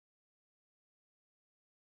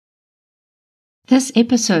This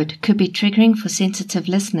episode could be triggering for sensitive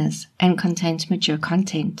listeners and contains mature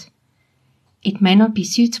content. It may not be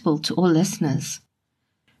suitable to all listeners.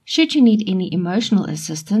 Should you need any emotional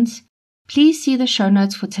assistance, please see the show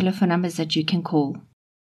notes for telephone numbers that you can call.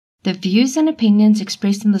 The views and opinions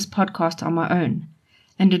expressed in this podcast are my own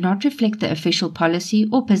and do not reflect the official policy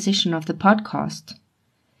or position of the podcast.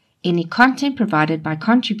 Any content provided by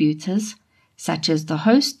contributors, such as the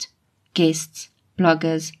host, guests,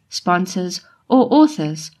 bloggers, sponsors, or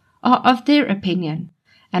authors, are of their opinion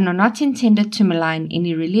and are not intended to malign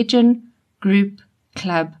any religion, group,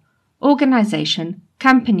 club, organization,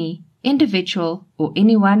 company, individual, or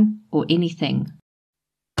anyone or anything.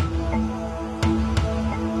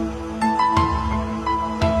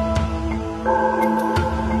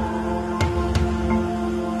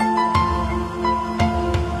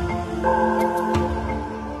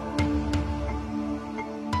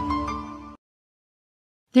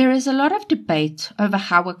 There is a lot of debate over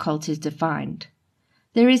how a cult is defined.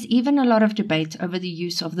 There is even a lot of debate over the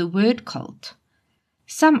use of the word cult,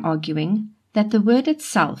 some arguing that the word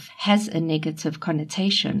itself has a negative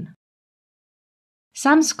connotation.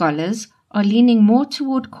 Some scholars are leaning more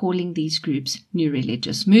toward calling these groups new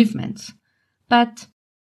religious movements, but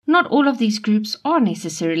not all of these groups are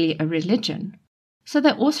necessarily a religion, so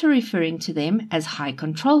they're also referring to them as high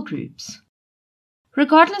control groups.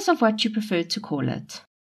 Regardless of what you prefer to call it,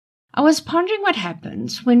 I was pondering what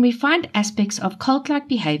happens when we find aspects of cult-like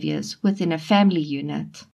behaviors within a family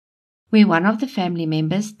unit, where one of the family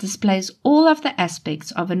members displays all of the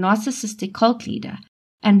aspects of a narcissistic cult leader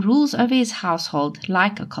and rules over his household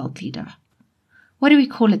like a cult leader. What do we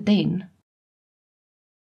call it then?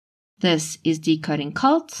 This is Decoding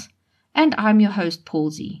Cults, and I'm your host,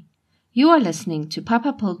 Palsy. You are listening to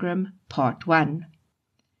Papa Pilgrim Part 1.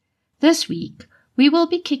 This week, we will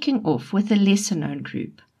be kicking off with a lesser-known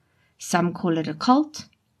group. Some call it a cult,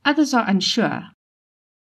 others are unsure.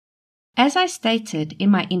 As I stated in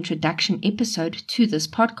my introduction episode to this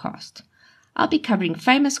podcast, I'll be covering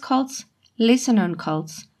famous cults, lesser-known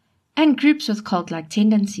cults, and groups with cult-like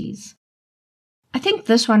tendencies. I think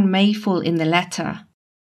this one may fall in the latter.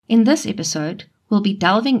 In this episode, we'll be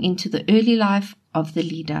delving into the early life of the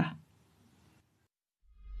leader.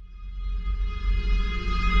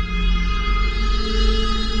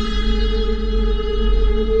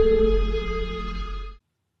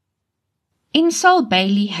 Insaul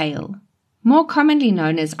Bailey Hale, more commonly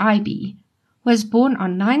known as IB, was born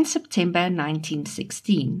on 9 September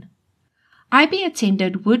 1916. IB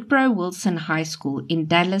attended Woodrow Wilson High School in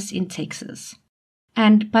Dallas in Texas,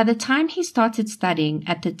 and by the time he started studying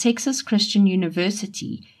at the Texas Christian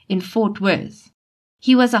University in Fort Worth,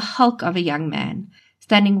 he was a hulk of a young man,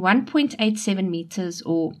 standing 1.87 meters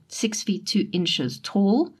or 6 feet 2 inches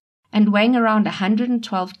tall and weighing around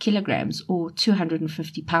 112 kilograms or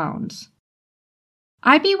 250 pounds.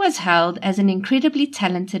 IB was hailed as an incredibly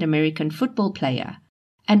talented American football player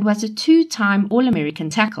and was a 2-time All-American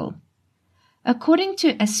tackle. According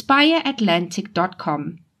to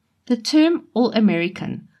AspireAtlantic.com, the term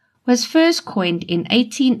All-American was first coined in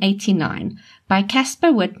 1889 by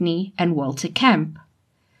Caspar Whitney and Walter Camp.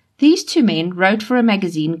 These two men wrote for a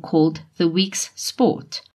magazine called The Week's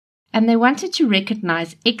Sport, and they wanted to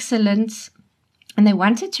recognize excellent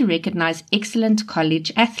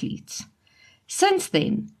college athletes. Since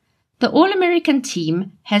then, the All-American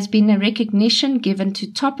team has been a recognition given to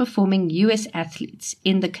top-performing U.S. athletes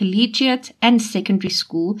in the collegiate and secondary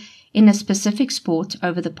school in a specific sport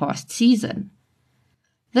over the past season.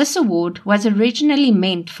 This award was originally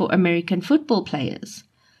meant for American football players,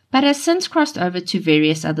 but has since crossed over to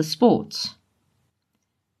various other sports.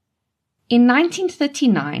 In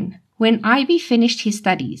 1939, when IB finished his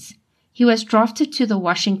studies, he was drafted to the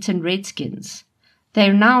Washington Redskins. They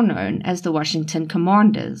are now known as the Washington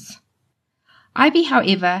Commanders. IB,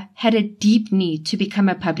 however, had a deep need to become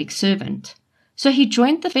a public servant, so he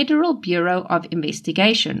joined the Federal Bureau of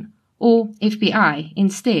Investigation, or FBI,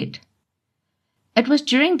 instead. It was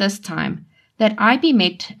during this time that IB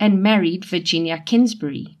met and married Virginia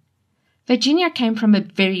Kinsbury. Virginia came from a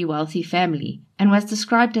very wealthy family and was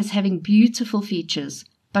described as having beautiful features,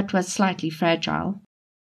 but was slightly fragile.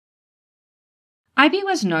 IB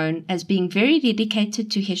was known as being very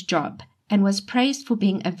dedicated to his job and was praised for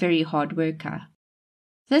being a very hard worker.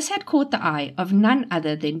 This had caught the eye of none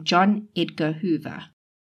other than John Edgar Hoover.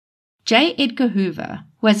 J. Edgar Hoover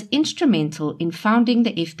was instrumental in founding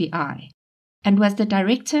the FBI and was the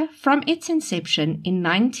director from its inception in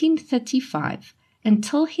 1935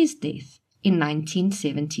 until his death in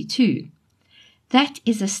 1972. That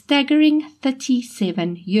is a staggering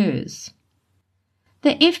 37 years.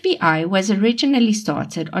 The FBI was originally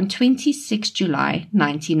started on 26 July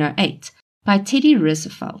 1908 by Teddy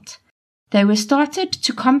Roosevelt. They were started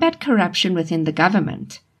to combat corruption within the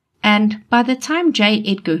government, and by the time J.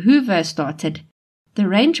 Edgar Hoover started, the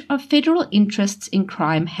range of federal interests in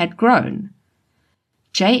crime had grown.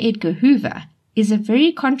 J. Edgar Hoover is a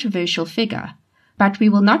very controversial figure, but we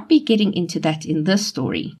will not be getting into that in this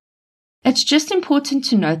story. It's just important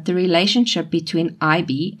to note the relationship between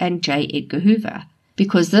IB and J. Edgar Hoover,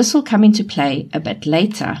 because this will come into play a bit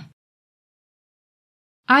later.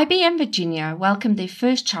 IB and Virginia welcomed their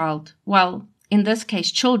first child, well, in this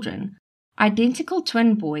case children, identical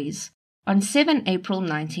twin boys, on 7 April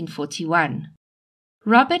 1941.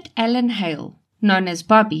 Robert Allen Hale, known as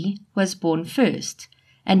Bobby, was born first,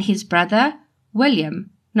 and his brother,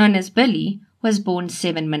 William, known as Billy, was born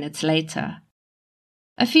 7 minutes later.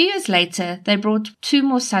 A few years later, they brought 2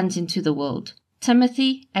 more sons into the world,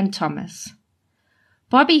 Timothy and Thomas.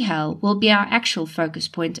 Bobby Hale will be our actual focus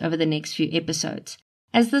point over the next few episodes,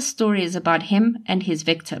 as this story is about him and his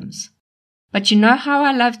victims. But you know how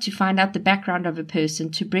I love to find out the background of a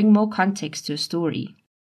person to bring more context to a story.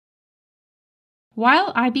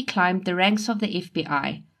 While IB climbed the ranks of the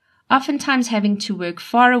FBI, oftentimes having to work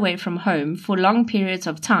far away from home for long periods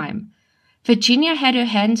of time, Virginia had her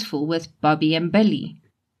hands full with Bobby and Billy.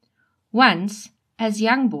 Once, as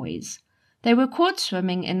young boys, they were caught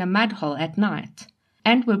swimming in a mud hole at night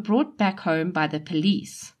and were brought back home by the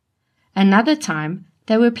police. Another time,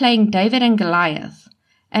 they were playing David and Goliath,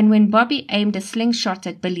 and when Bobby aimed a slingshot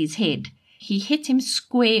at Billy's head, he hit him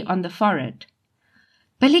square on the forehead.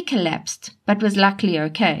 Billy collapsed, but was luckily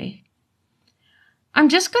okay. I'm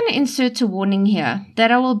just going to insert a warning here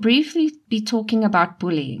that I will briefly be talking about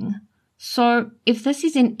bullying. So, if this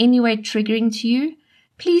is in any way triggering to you,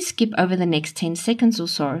 please skip over the next 10 seconds or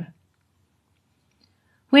so.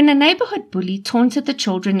 When a neighborhood bully taunted the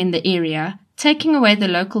children in the area, taking away the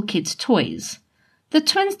local kids' toys, the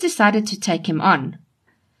twins decided to take him on.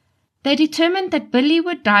 They determined that Billy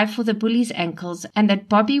would dive for the bully's ankles and that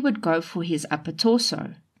Bobby would go for his upper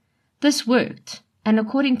torso. This worked, and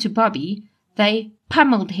according to Bobby, they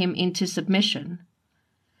pummeled him into submission.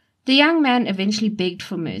 The young man eventually begged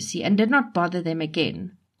for mercy and did not bother them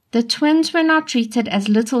again. The twins were now treated as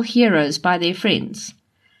little heroes by their friends.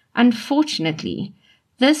 Unfortunately,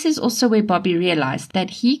 this is also where Bobby realized that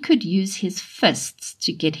he could use his fists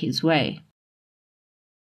to get his way.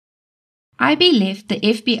 IB left the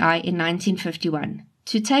FBI in 1951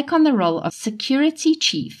 to take on the role of security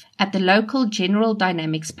chief at the local General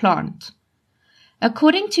Dynamics plant.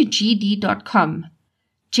 According to GD.com,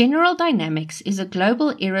 General Dynamics is a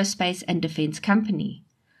global aerospace and defense company.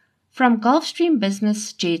 From Gulfstream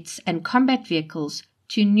business jets and combat vehicles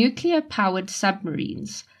to nuclear-powered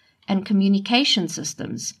submarines and communication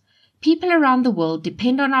systems, people around the world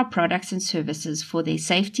depend on our products and services for their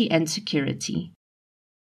safety and security.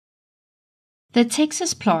 The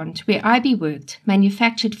Texas plant where IB worked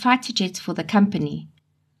manufactured fighter jets for the company.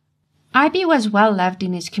 IB was well loved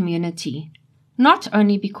in his community, not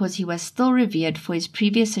only because he was still revered for his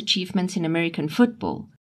previous achievements in American football,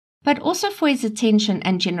 but also for his attention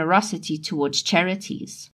and generosity towards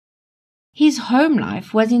charities. His home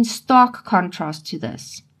life was in stark contrast to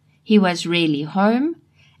this. He was rarely home,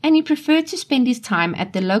 and he preferred to spend his time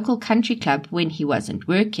at the local country club when he wasn't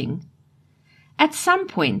working. At some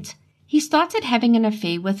point, he started having an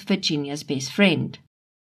affair with Virginia's best friend.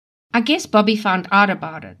 I guess Bobby found out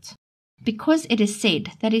about it, because it is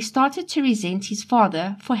said that he started to resent his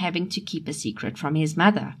father for having to keep a secret from his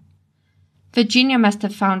mother. Virginia must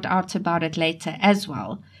have found out about it later as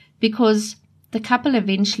well, because the couple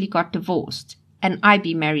eventually got divorced, and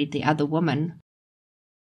IB married the other woman.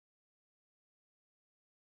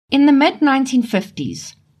 In the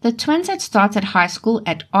mid-1950s, the twins had started high school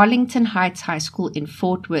at Arlington Heights High School in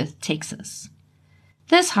Fort Worth, Texas.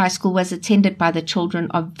 This high school was attended by the children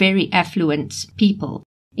of very affluent people,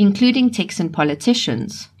 including Texan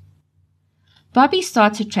politicians. Bobby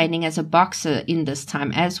started training as a boxer in this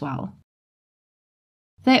time as well.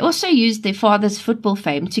 They also used their father's football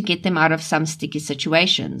fame to get them out of some sticky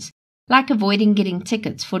situations, like avoiding getting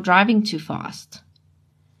tickets for driving too fast.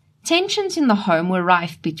 Tensions in the home were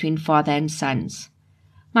rife between father and sons.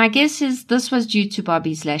 My guess is this was due to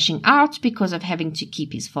Bobby's lashing out because of having to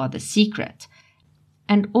keep his father's secret,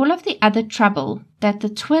 and all of the other trouble that the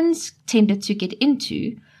twins tended to get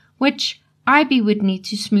into, which IB would need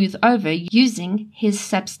to smooth over using his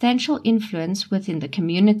substantial influence within the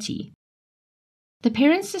community. The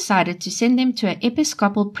parents decided to send them to an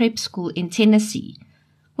Episcopal prep school in Tennessee,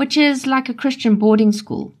 which is like a Christian boarding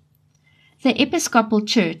school. The Episcopal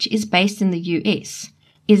Church is based in the US,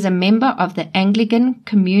 is a member of the Anglican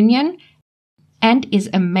Communion and is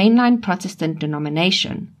a mainline Protestant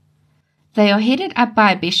denomination. They are headed up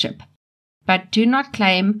by a bishop, but do not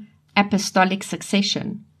claim apostolic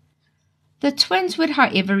succession. The twins would,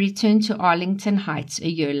 however, return to Arlington Heights a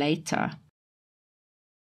year later.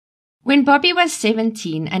 When Bobby was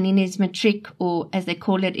 17 and in his matric, or as they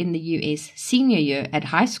call it in the US, senior year at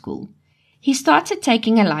high school, he started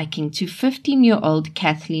taking a liking to 15-year-old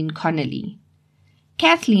Kathleen Connolly.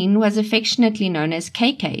 Kathleen was affectionately known as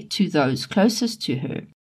KK to those closest to her.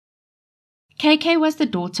 KK was the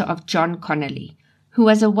daughter of John Connolly, who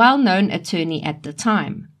was a well-known attorney at the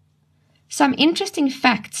time. Some interesting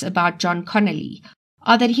facts about John Connolly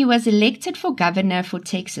are that he was elected for governor for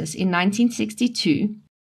Texas in 1962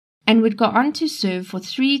 and would go on to serve for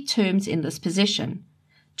 3 terms in this position.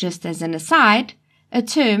 Just as an aside, a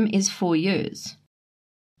term is 4 years.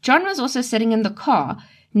 John was also sitting in the car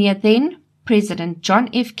near then President John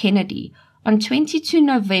F. Kennedy on 22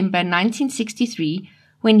 November 1963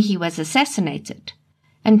 when he was assassinated,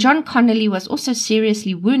 and John Connolly was also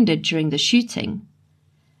seriously wounded during the shooting.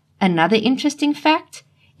 Another interesting fact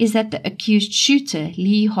is that the accused shooter,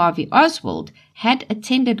 Lee Harvey Oswald, had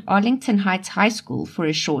attended Arlington Heights High School for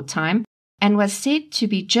a short time and was said to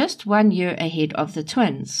be just 1 year ahead of the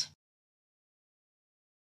twins.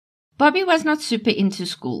 Bobby was not super into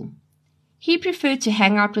school. He preferred to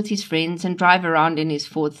hang out with his friends and drive around in his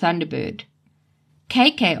Ford Thunderbird.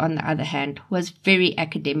 KK, on the other hand, was very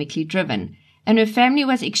academically driven, and her family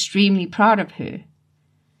was extremely proud of her.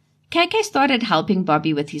 KK started helping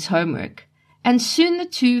Bobby with his homework, and soon the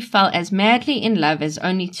two fell as madly in love as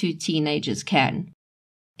only 2 teenagers can.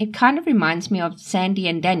 It kind of reminds me of Sandy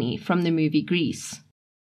and Danny from the movie Grease.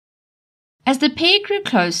 As the pair grew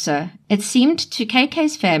closer, it seemed to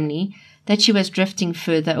KK's family that she was drifting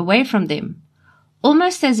further away from them,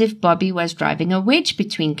 almost as if Bobby was driving a wedge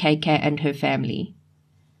between KK and her family.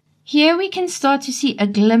 Here we can start to see a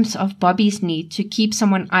glimpse of Bobby's need to keep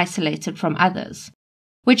someone isolated from others,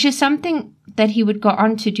 which is something that he would go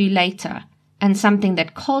on to do later, and something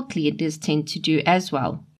that cult leaders tend to do as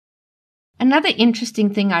well. Another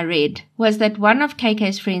interesting thing I read was that one of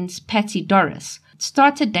KK's friends, Patsy Doris,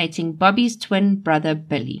 started dating Bobby's twin brother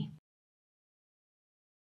Billy.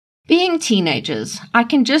 Being teenagers, I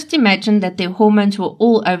can just imagine that their hormones were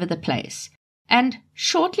all over the place, and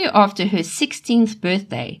shortly after her 16th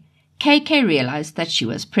birthday, KK realized that she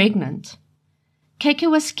was pregnant. KK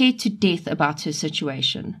was scared to death about her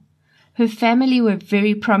situation. Her family were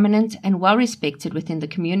very prominent and well respected within the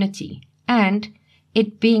community, and,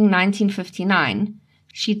 it being 1959,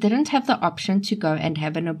 she didn't have the option to go and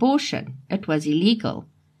have an abortion. It was illegal.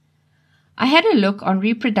 I had a look on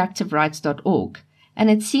reproductiverights.org, and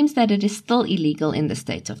it seems that it is still illegal in the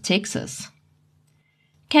state of Texas.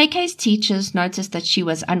 KK's teachers noticed that she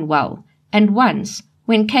was unwell, and once,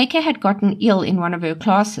 when KK had gotten ill in one of her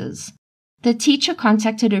classes, the teacher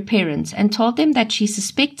contacted her parents and told them that she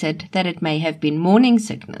suspected that it may have been morning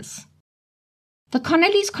sickness. The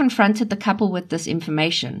Connollys confronted the couple with this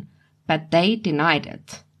information, but they denied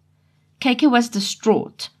it. KK was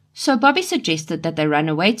distraught, so Bobby suggested that they run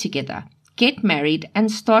away together, get married,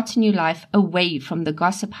 and start a new life away from the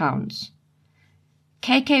gossip hounds.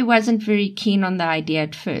 KK wasn't very keen on the idea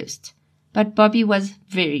at first, but Bobby was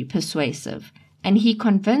very persuasive, and he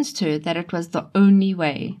convinced her that it was the only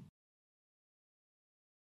way.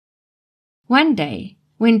 One day,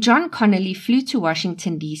 when John Connolly flew to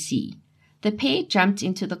Washington, D.C., the pair jumped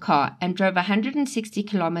into the car and drove 160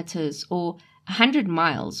 kilometers or 100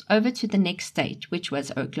 miles over to the next state, which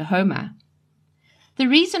was Oklahoma. The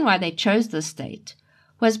reason why they chose this state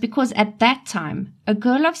was because at that time, a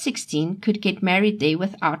girl of 16 could get married there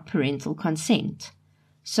without parental consent.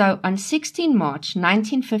 So on 16 March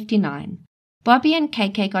 1959, Bobby and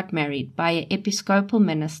KK got married by an Episcopal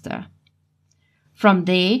minister. From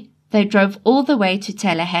there, they drove all the way to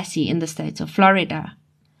Tallahassee in the state of Florida.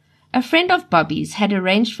 A friend of Bobby's had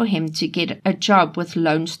arranged for him to get a job with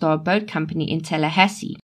Lone Star Boat Company in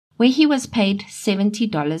Tallahassee, where he was paid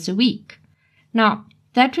 $70 a week. Now,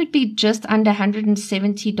 that would be just under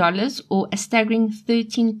 $170 or a staggering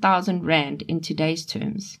 13,000 Rand in today's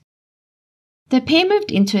terms. The pair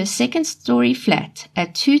moved into a second-story flat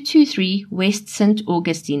at 223 West St.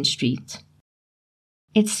 Augustine Street.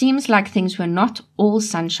 It seems like things were not all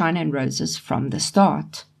sunshine and roses from the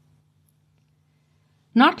start.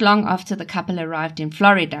 Not long after the couple arrived in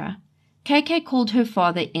Florida, KK called her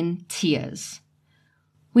father in tears.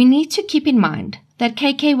 We need to keep in mind that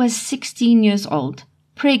KK was 16 years old,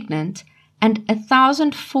 pregnant, and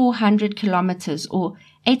 1,400 kilometers or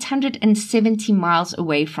 870 miles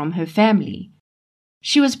away from her family.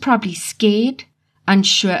 She was probably scared,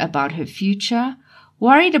 unsure about her future,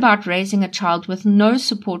 worried about raising a child with no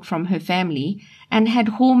support from her family, and had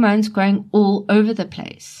hormones going all over the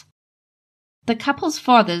place. The couple's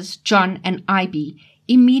fathers, John and Ivy,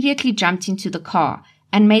 immediately jumped into the car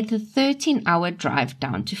and made the 13-hour drive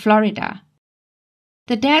down to Florida.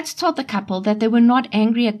 The dads told the couple that they were not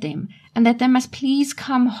angry at them and that they must please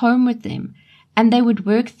come home with them, and they would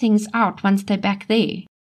work things out once they're back there.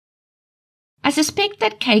 I suspect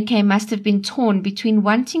that KK must have been torn between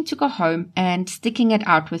wanting to go home and sticking it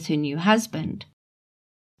out with her new husband.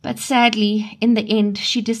 But sadly, in the end,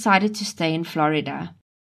 she decided to stay in Florida.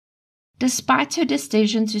 Despite her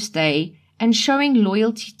decision to stay and showing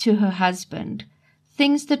loyalty to her husband,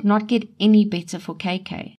 things did not get any better for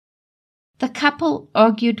KK. The couple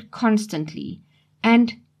argued constantly,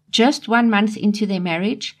 and just 1 month into their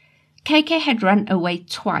marriage, KK had run away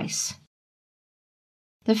twice.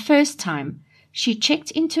 The first time, she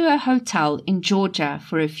checked into a hotel in Georgia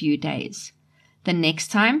for a few days. The next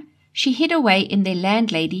time, she hid away in their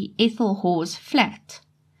landlady Ethel Hoare's flat.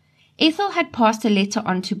 Ethel had passed a letter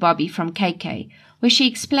on to Bobby from KK, where she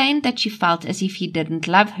explained that she felt as if he didn't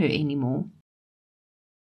love her anymore.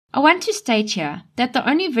 I want to state here that the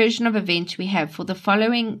only version of events we have for the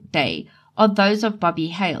following day are those of Bobby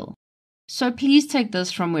Hale, so please take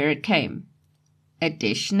this from where it came.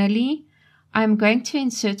 Additionally, I am going to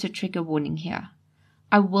insert a trigger warning here.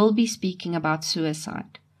 I will be speaking about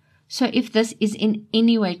suicide, so if this is in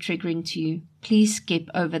any way triggering to you, please skip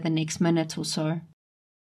over the next minute or so.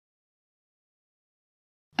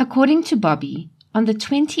 According to Bobby, on the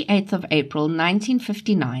 28th of April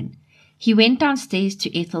 1959, he went downstairs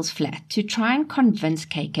to Ethel's flat to try and convince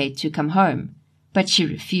KK to come home, but she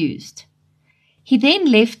refused. He then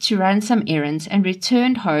left to run some errands and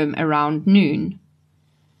returned home around noon.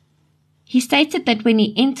 He stated that when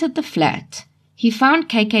he entered the flat, he found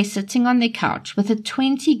KK sitting on the couch with a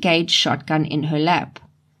 20-gauge shotgun in her lap.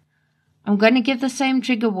 I'm going to give the same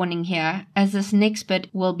trigger warning here, as this next bit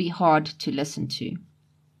will be hard to listen to.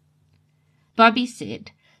 Bobby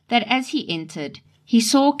said that as he entered, he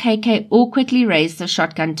saw KK awkwardly raise the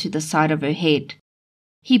shotgun to the side of her head.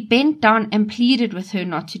 He bent down and pleaded with her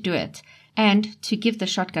not to do it, and to give the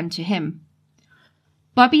shotgun to him.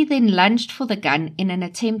 Bobby then lunged for the gun in an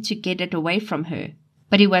attempt to get it away from her,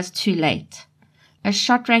 but he was too late. A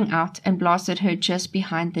shot rang out and blasted her just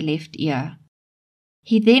behind the left ear.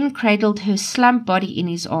 He then cradled her slumped body in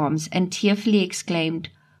his arms and tearfully exclaimed,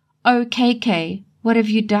 "Oh, KK, what have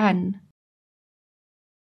you done?"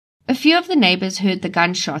 A few of the neighbors heard the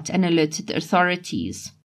gunshot and alerted the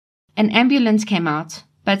authorities. An ambulance came out,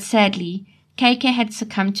 but sadly, KK had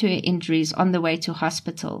succumbed to her injuries on the way to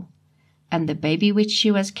hospital, and the baby which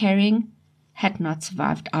she was carrying had not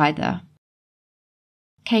survived either.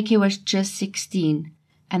 KK was just 16,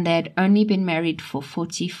 and they had only been married for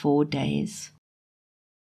 44 days.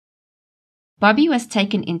 Bobby was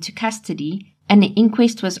taken into custody, and an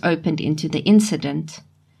inquest was opened into the incident.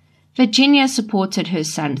 Virginia supported her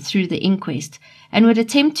son through the inquest and would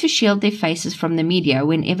attempt to shield their faces from the media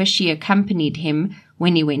whenever she accompanied him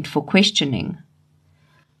when he went for questioning.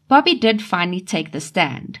 Bobby did finally take the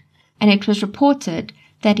stand, and it was reported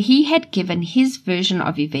that he had given his version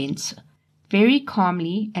of events very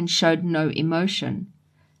calmly and showed no emotion.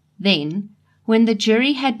 Then, when the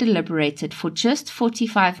jury had deliberated for just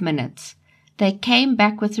 45 minutes, they came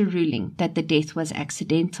back with a ruling that the death was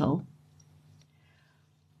accidental.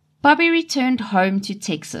 Bobby returned home to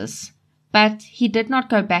Texas, but he did not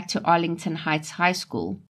go back to Arlington Heights High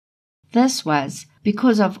School. This was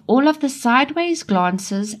because of all of the sideways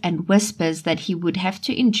glances and whispers that he would have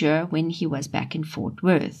to endure when he was back in Fort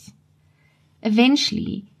Worth.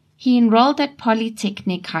 Eventually, he enrolled at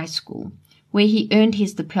Polytechnic High School, where he earned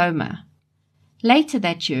his diploma. Later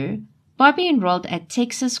that year, Bobby enrolled at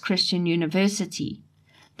Texas Christian University,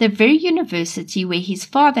 the very university where his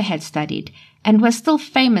father had studied and was still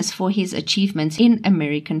famous for his achievements in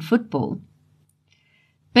American football.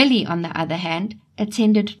 Billy, on the other hand,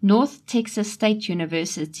 attended North Texas State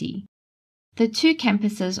University. The two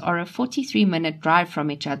campuses are a 43-minute drive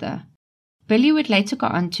from each other. Billy would later go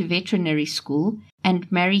on to veterinary school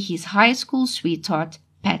and marry his high school sweetheart,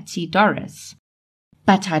 Patsy Doris.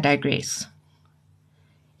 But I digress.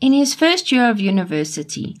 In his first year of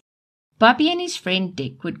university, Bobby and his friend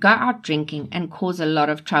Dick would go out drinking and cause a lot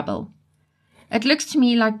of trouble. It looks to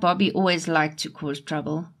me like Bobby always liked to cause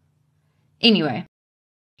trouble. Anyway,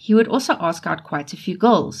 he would also ask out quite a few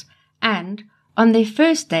girls, and on their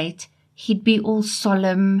first date, he'd be all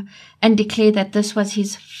solemn and declare that this was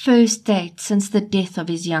his first date since the death of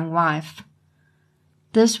his young wife.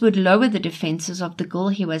 This would lower the defenses of the girl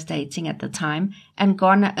he was dating at the time and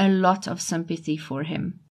garner a lot of sympathy for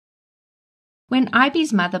him. When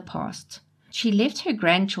Ivy's mother passed, she left her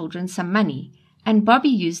grandchildren some money, and Bobby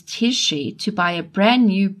used his share to buy a brand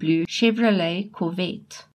new blue Chevrolet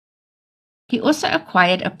Corvette. He also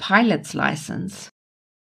acquired a pilot's license.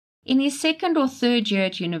 In his second or third year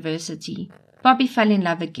at university, Bobby fell in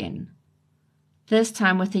love again, this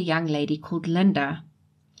time with a young lady called Linda.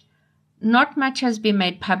 Not much has been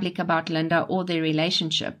made public about Linda or their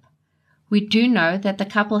relationship. We do know that the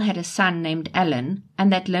couple had a son named Alan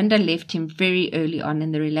and that Linda left him very early on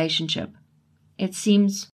in the relationship. It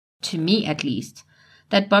seems, to me at least,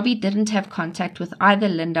 that Bobby didn't have contact with either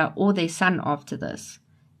Linda or their son after this.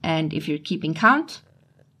 And if you're keeping count,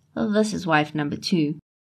 well, this is wife number 2.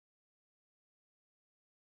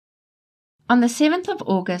 On the 7th of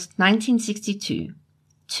August 1962,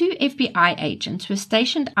 2 FBI agents were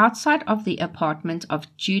stationed outside of the apartment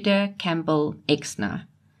of Judah Campbell Exner,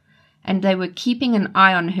 and they were keeping an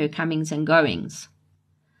eye on her comings and goings.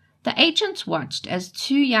 The agents watched as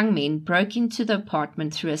 2 young men broke into the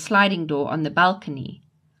apartment through a sliding door on the balcony.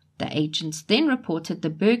 The agents then reported the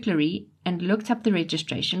burglary and looked up the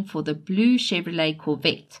registration for the blue Chevrolet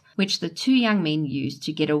Corvette, which the 2 young men used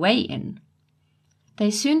to get away in. They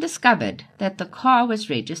soon discovered that the car was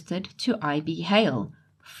registered to I.B. Hale,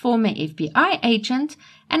 former FBI agent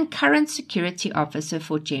and current security officer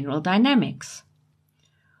for General Dynamics.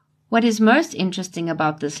 What is most interesting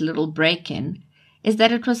about this little break-in is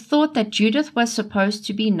that it was thought that Judith was supposed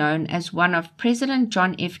to be known as one of President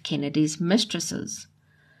John F. Kennedy's mistresses.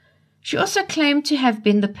 She also claimed to have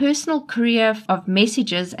been the personal courier of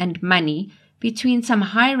messages and money between some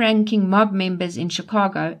high-ranking mob members in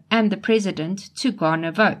Chicago and the president to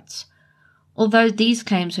garner votes, although these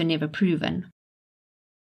claims were never proven.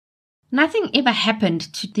 Nothing ever happened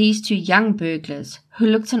to these 2 young burglars who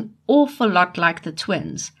looked an awful lot like the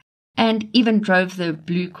twins and even drove the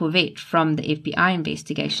blue Corvette from the FBI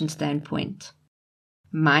investigation standpoint.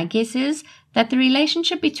 My guess is that the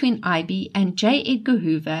relationship between Ivy and J. Edgar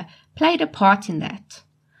Hoover played a part in that.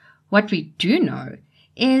 What we do know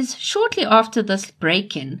is shortly after this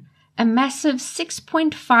break-in, a massive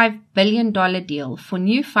 $6.5 billion deal for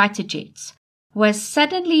new fighter jets was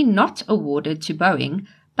suddenly not awarded to Boeing,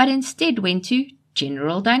 but instead went to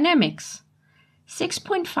General Dynamics.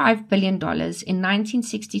 $6.5 billion in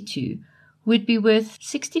 1962 would be worth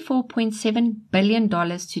 $64.7 billion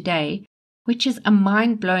today, which is a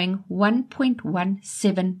mind-blowing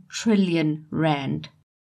 1.17 trillion rand.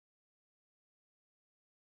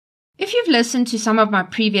 If you've listened to some of my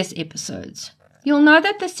previous episodes, you'll know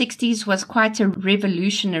that the 60s was quite a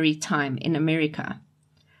revolutionary time in America.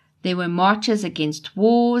 There were marches against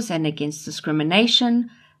wars and against discrimination.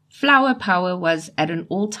 Flower power was at an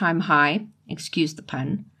all-time high, excuse the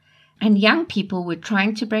pun, and young people were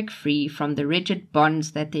trying to break free from the rigid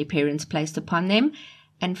bonds that their parents placed upon them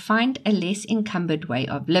and find a less encumbered way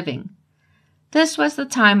of living. This was the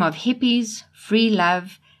time of hippies, free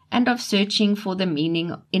love, and of searching for the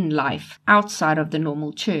meaning in life outside of the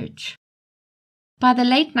normal church. By the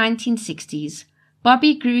late 1960s,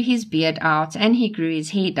 Bobby grew his beard out and he grew his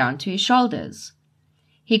hair down to his shoulders.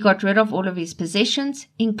 He got rid of all of his possessions,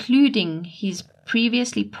 including his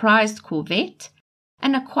previously prized Corvette,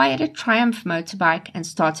 and acquired a Triumph motorbike and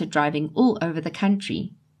started driving all over the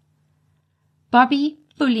country. Bobby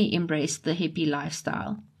fully embraced the hippie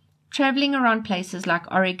lifestyle, traveling around places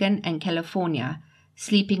like Oregon and California,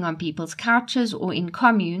 sleeping on people's couches or in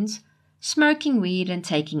communes, smoking weed and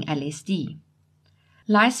taking LSD.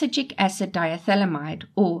 Lysergic acid diethylamide,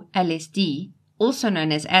 or LSD, also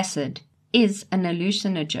known as acid, is an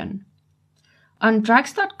hallucinogen. On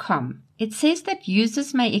drugs.com, it says that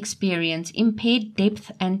users may experience impaired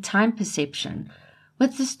depth and time perception,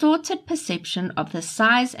 with distorted perception of the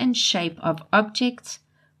size and shape of objects,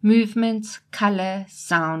 movements, color,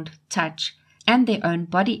 sound, touch, and their own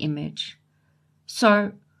body image.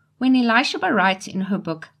 So, when Elishaba writes in her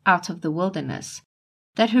book Out of the Wilderness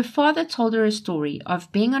that her father told her a story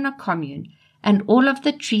of being on a commune and all of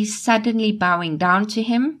the trees suddenly bowing down to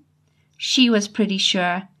him, she was pretty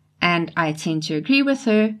sure, and I tend to agree with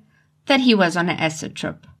her, that he was on an acid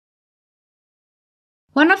trip.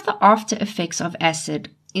 One of the after effects of acid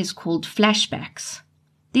is called flashbacks.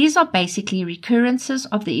 These are basically recurrences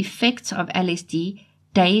of the effects of LSD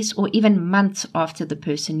days or even months after the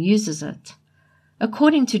person uses it.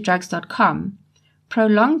 According to drugs.com,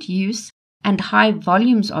 prolonged use and high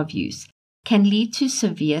volumes of use can lead to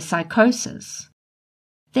severe psychosis.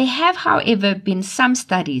 There have, however, been some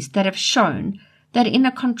studies that have shown that in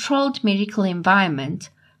a controlled medical environment,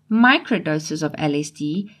 microdoses of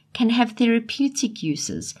LSD can have therapeutic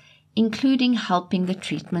uses, including helping the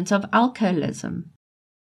treatment of alcoholism.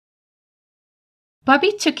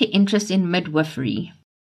 Bobby took an interest in midwifery.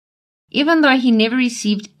 Even though he never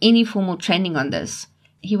received any formal training on this,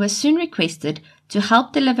 he was soon requested to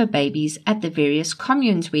help deliver babies at the various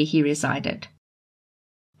communes where he resided.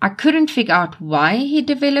 I couldn't figure out why he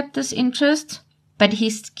developed this interest, but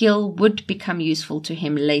his skill would become useful to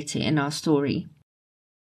him later in our story.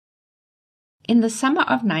 In the summer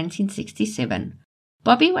of 1967,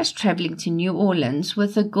 Bobby was traveling to New Orleans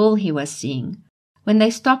with a girl he was seeing when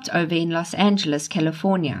they stopped over in Los Angeles,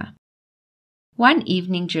 California. One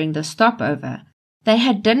evening during the stopover, they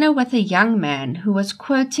had dinner with a young man who was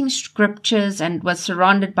quoting scriptures and was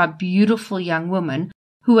surrounded by beautiful young women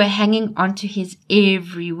who were hanging onto his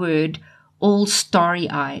every word, all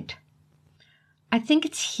starry-eyed. I think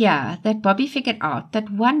it's here that Bobby figured out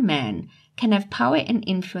that one man can have power and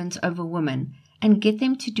influence over women and get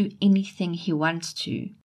them to do anything he wants to.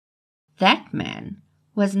 That man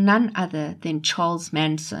was none other than Charles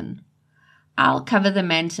Manson. I'll cover the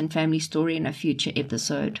Manson family story in a future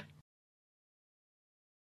episode.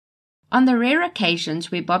 On the rare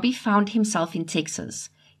occasions where Bobby found himself in Texas,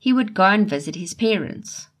 he would go and visit his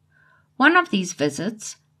parents. One of these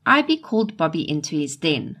visits, Ivy called Bobby into his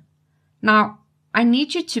den. Now, I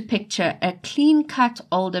need you to picture a clean-cut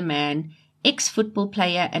older man, ex-football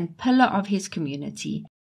player and pillar of his community,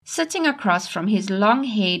 sitting across from his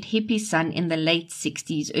long-haired hippie son in the late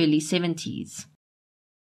 60s, early 70s.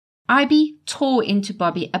 Ivy tore into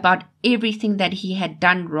Bobby about everything that he had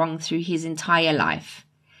done wrong through his entire life.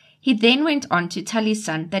 He then went on to tell his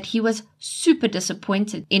son that he was super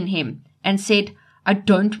disappointed in him and said, "I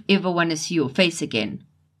don't ever want to see your face again."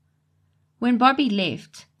 When Bobby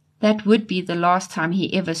left, that would be the last time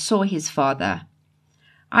he ever saw his father.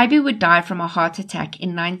 Ivy would die from a heart attack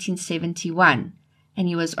in 1971, and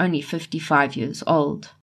he was only 55 years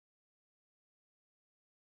old.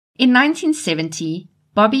 In 1970,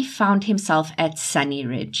 Bobby found himself at Sunny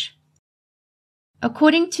Ridge.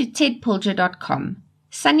 According to tedpulger.com,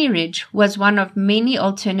 Sunny Ridge was one of many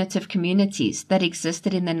alternative communities that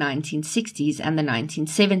existed in the 1960s and the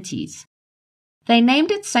 1970s. They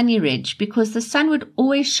named it Sunny Ridge because the sun would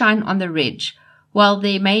always shine on the ridge, while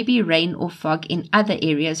there may be rain or fog in other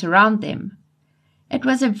areas around them. It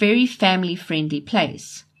was a very family-friendly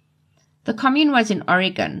place. The commune was in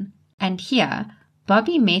Oregon, and here,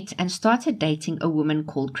 Bobby met and started dating a woman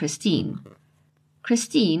called Christine.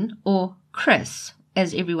 Christine, or Chris,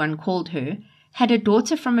 as everyone called her, had a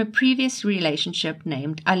daughter from a previous relationship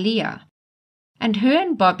named Aliyah, and her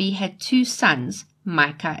and Bobby had two sons,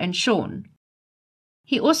 Micah and Sean.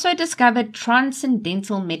 He also discovered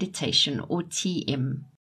Transcendental Meditation, or TM.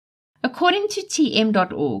 According to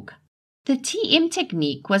tm.org, the TM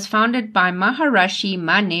technique was founded by Maharishi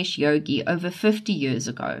Mahesh Yogi over 50 years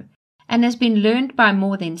ago and has been learned by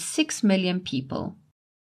more than 6 million people.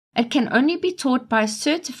 It can only be taught by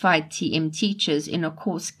certified TM teachers in a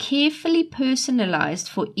course carefully personalized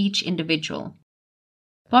for each individual.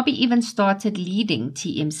 Bobby even started leading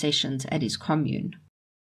TM sessions at his commune.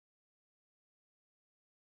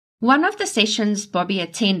 One of the sessions Bobby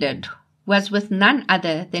attended was with none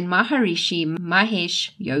other than Maharishi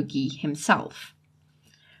Mahesh Yogi himself.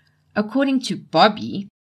 According to Bobby,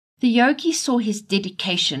 the yogi saw his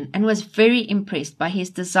dedication and was very impressed by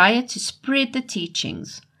his desire to spread the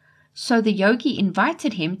teachings. So the yogi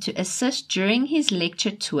invited him to assist during his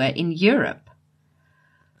lecture tour in Europe.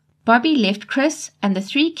 Bobby left Chris and the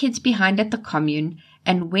 3 kids behind at the commune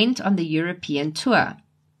and went on the European tour.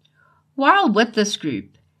 While with this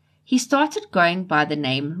group, he started going by the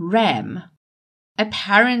name Ram.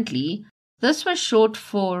 Apparently, this was short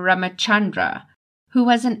for Ramachandra, who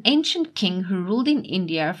was an ancient king who ruled in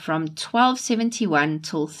India from 1271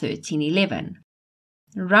 till 1311.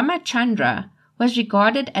 Ramachandra was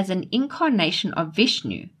regarded as an incarnation of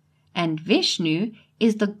Vishnu, and Vishnu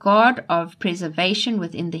is the god of preservation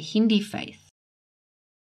within the Hindi faith.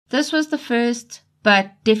 This was the first,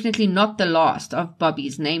 but definitely not the last, of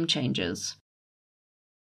Bobby's name changes.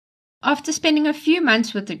 After spending a few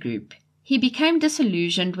months with the group, he became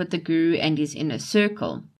disillusioned with the guru and his inner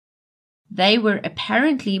circle. They were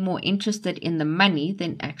apparently more interested in the money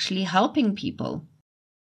than actually helping people.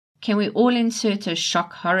 Can we all insert a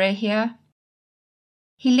shock horror here?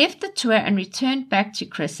 He left the tour and returned back to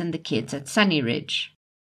Chris and the kids at Sunny Ridge.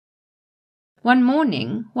 One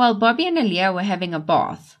morning, while Bobby and Aliyah were having a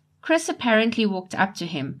bath, Chris apparently walked up to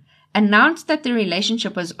him, announced that the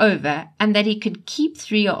relationship was over and that he could keep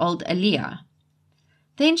 3-year-old Aliyah.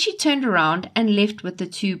 Then she turned around and left with the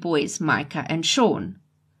 2 boys, Micah and Sean.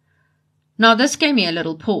 Now this gave me a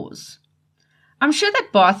little pause. I'm sure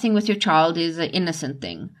that bathing with your child is an innocent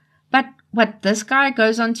thing, but what this guy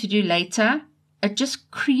goes on to do later, it just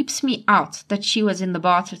creeps me out that she was in the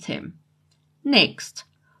bath with him. Next,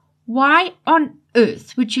 why on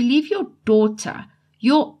earth would you leave your daughter,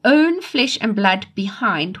 your own flesh and blood,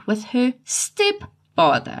 behind with her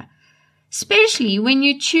stepfather, especially when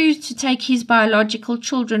you choose to take his biological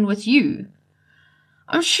children with you?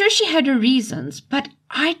 I'm sure she had her reasons, but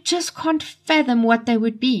I just can't fathom what they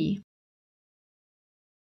would be.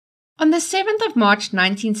 On the 7th of March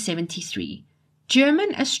 1973,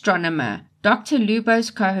 German astronomer Dr.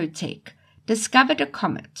 Lubos Kohoutek discovered a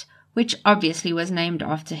comet, which obviously was named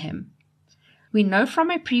after him. We know from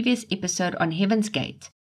a previous episode on Heaven's Gate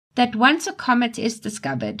that once a comet is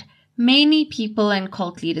discovered, many people and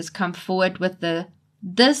cult leaders come forward with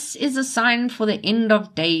 "this is a sign for the end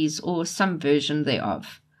of days" or some version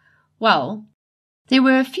thereof. Well, there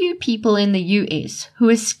were a few people in the US who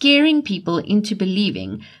were scaring people into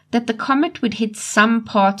believing that the comet would hit some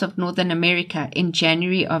part of Northern America in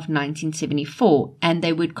January of 1974 and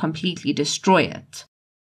they would completely destroy it.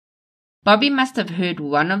 Bobby must have heard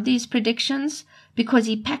one of these predictions because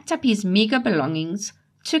he packed up his meager belongings,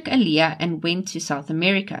 took Aaliyah and went to South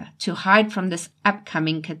America to hide from this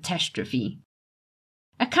upcoming catastrophe.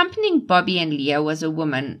 Accompanying Bobby and Leah was a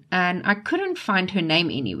woman, and I couldn't find her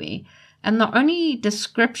name anywhere, and the only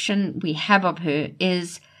description we have of her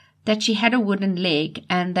is that she had a wooden leg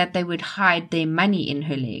and that they would hide their money in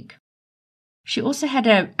her leg. She also had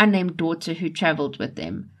an unnamed daughter who traveled with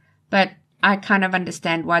them, but I kind of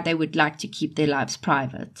understand why they would like to keep their lives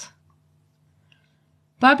private.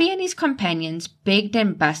 Bobby and his companions begged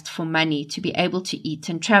and bussed for money to be able to eat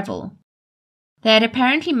and travel. They had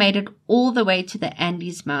apparently made it all the way to the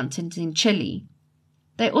Andes Mountains in Chile.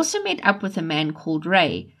 They also met up with a man called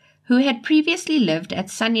Ray, who had previously lived at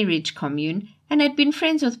Sunny Ridge Commune and had been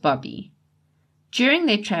friends with Bobby. During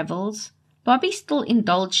their travels, Bobby still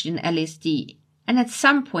indulged in LSD, and at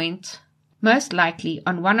some point, most likely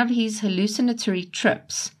on one of his hallucinatory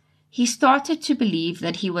trips, he started to believe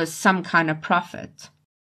that he was some kind of prophet.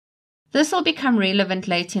 This will become relevant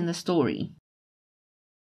later in the story.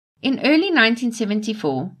 In early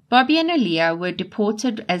 1974, Bobby and Aaliyah were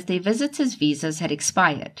deported as their visitors' visas had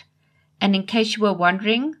expired. And in case you were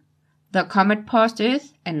wondering, the comet passed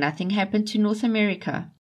Earth and nothing happened to North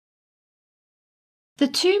America. The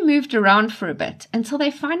two moved around for a bit until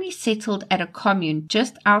they finally settled at a commune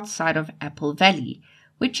just outside of Apple Valley,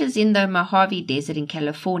 which is in the Mojave Desert in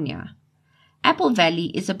California. Apple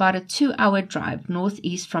Valley is about a 2-hour drive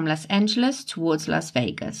northeast from Los Angeles towards Las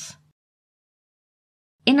Vegas.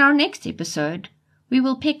 In our next episode, we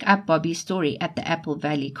will pick up Bobby's story at the Apple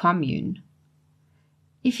Valley commune.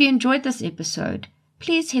 If you enjoyed this episode,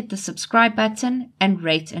 please hit the subscribe button and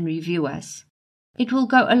rate and review us. It will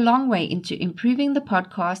go a long way into improving the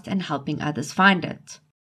podcast and helping others find it.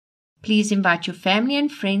 Please invite your family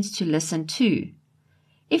and friends to listen too.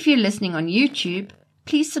 If you're listening on YouTube,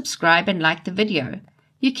 please subscribe and like the video.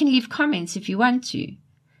 You can leave comments if you want to.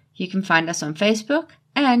 You can find us on Facebook,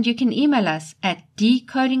 and you can email us at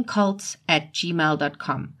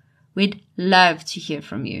decodingcults@gmail.com. We'd love to hear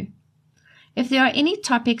from you. If there are any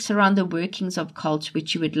topics around the workings of cults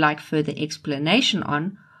which you would like further explanation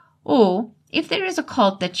on, or if there is a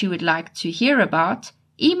cult that you would like to hear about,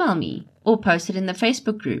 email me or post it in the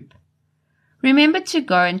Facebook group. Remember to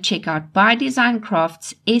go and check out By Design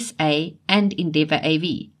Crafts SA and Endeavour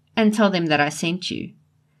AV and tell them that I sent you.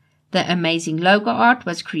 The amazing logo art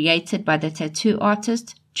was created by the tattoo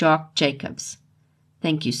artist Jock Jacobs.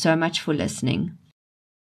 Thank you so much for listening.